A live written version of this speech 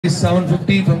is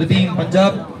 750 from the team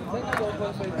Punjab,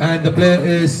 and the player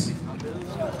is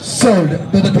sold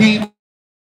to the team.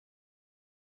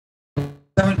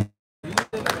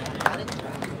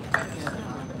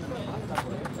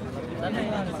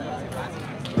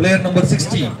 Player number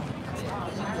 60.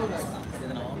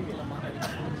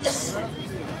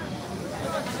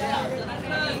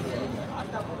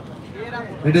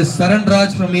 It is Saran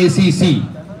Raj from ACC.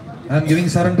 I am giving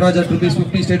Saran Raj at rupees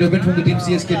 50 straight bid from the team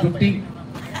CSK 50.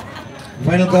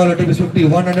 Final call at rupees 50,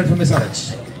 100 from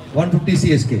SRH, 150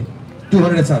 CSK,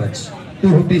 200 SRH,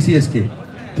 250 CSK,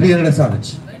 300 SRH,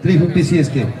 350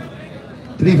 CSK,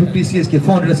 350 CSK,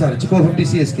 400 SRH, 450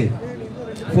 CSK,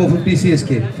 450 CSK,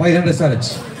 500 SRH,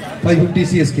 550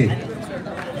 CSK,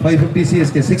 550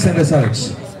 CSK, 600 SRH,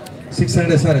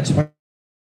 600 SRH.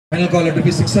 Final call at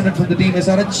rupees 600 from the team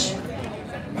SRH,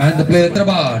 and the player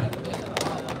Trabad.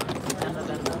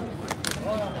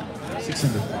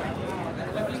 600.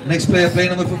 Next player, player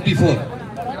number 54.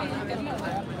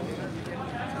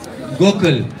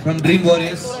 Gokul from Dream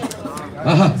Warriors.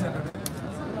 Aha.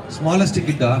 Smallest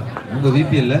ticket da. Unga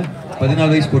VPL la 14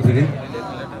 vayas potrukku.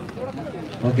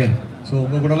 Okay. So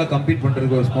unga kuda compete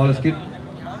pandradhukku smallest kid.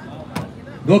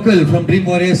 Gokul from Dream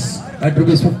Warriors at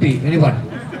rupees 50. Anyone?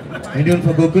 Anyone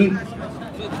for Gokul?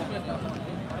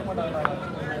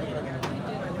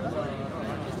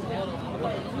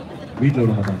 Beat load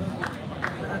mata.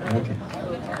 Okay.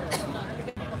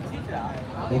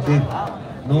 Okay.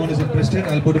 No one is interested.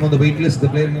 I'll put him on the wait list. The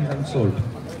player name unsold.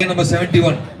 Player number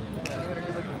 71.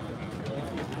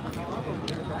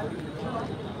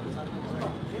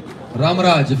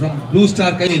 Ramaraj from Blue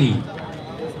Star Kaiveli.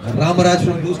 Ramaraj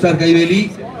from Blue Star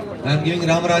Kaiveli. I am giving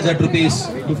Ramaraj at rupees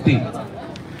 50.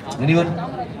 Anyone?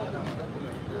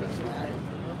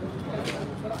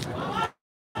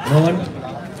 No one?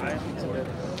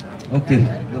 Okay.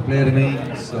 The player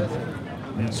remains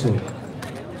unsold.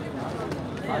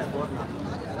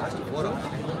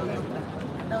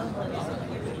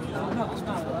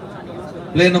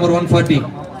 Player number 140.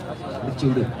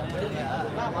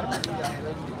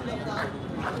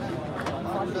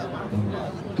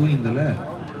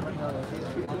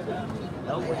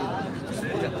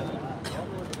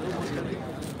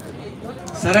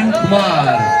 Saran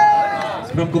Kumar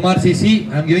from Kumar CC.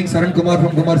 I am giving Saran Kumar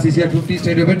from Kumar CC at 50.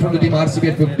 Straight event from the team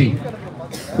RCB at 50.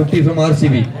 50 from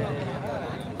RCB.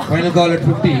 Final call at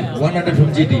 50. 100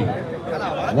 from GT.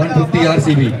 150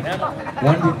 RCB.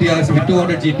 150 RCB.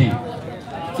 200 GT.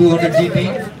 200 GT.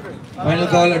 Final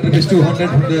call at rupees 200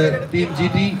 from the team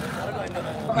GT.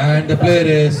 And the player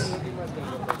is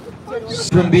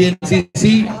from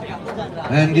BNCC.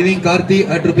 I am giving Karthik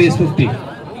at rupees 50.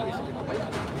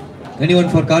 Anyone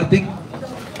for Karthik?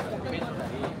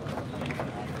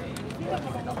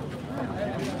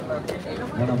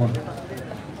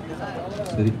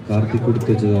 Sorry, Karthik could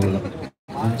catch it.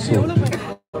 Unsold.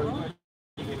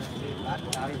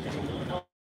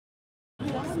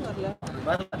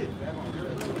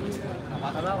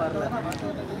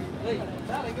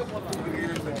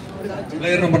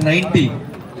 Player number 90.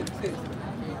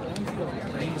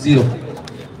 0.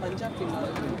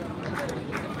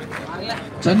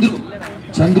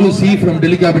 Chandru C from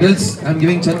Delhi Capitals. I am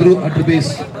giving Chandru at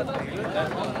rupees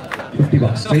 50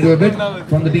 bucks. Straight away bid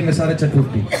from the team SRH at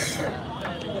 50.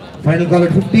 Final call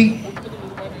at 50.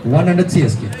 100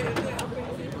 CSK.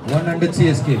 100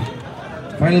 CSK.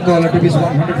 Final call at rupees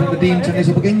 100 from the team Chennai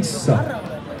Super Kings.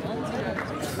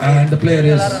 And the player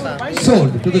is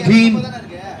sold to the team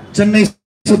Chennai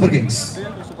Super Kings.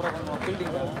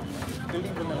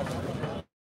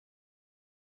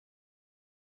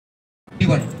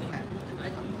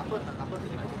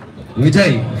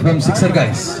 Vijay from Sixer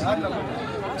Guys.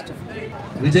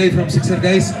 Vijay from Sixer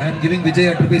Guys. I am giving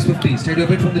Vijay at rupees 50. Straight away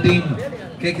bid from the team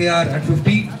KKR at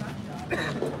 50.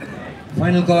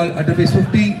 Final call at rupees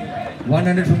 50.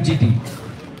 100 from GT.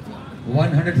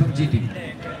 100 from GT.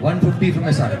 150 from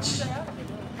SRH.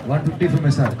 150 from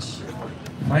SRH.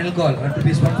 Final call at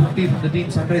rupees 150 from the team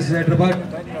Sunrisers Hyderabad.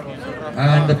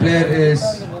 And the player is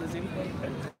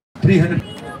 300.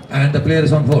 And the player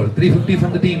is on hold. 350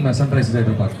 from the team Sunrisers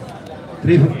Hyderabad.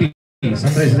 350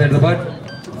 Sunrisers Hyderabad.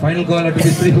 Final call at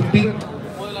rupees 350.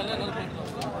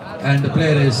 And the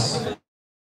player is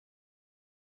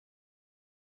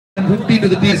 150 to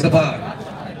the team Hyderabad.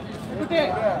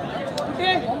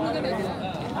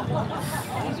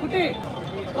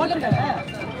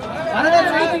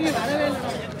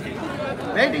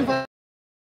 Waiting for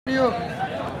you.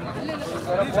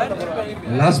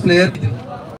 Last player.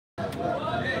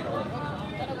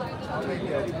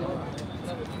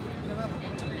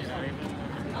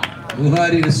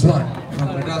 Buhari Rizwan from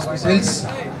Madras Missiles.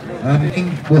 I'm giving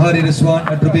Buhari Rizwan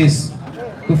at rupees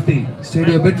 50.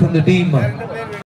 Stadium bid from the team.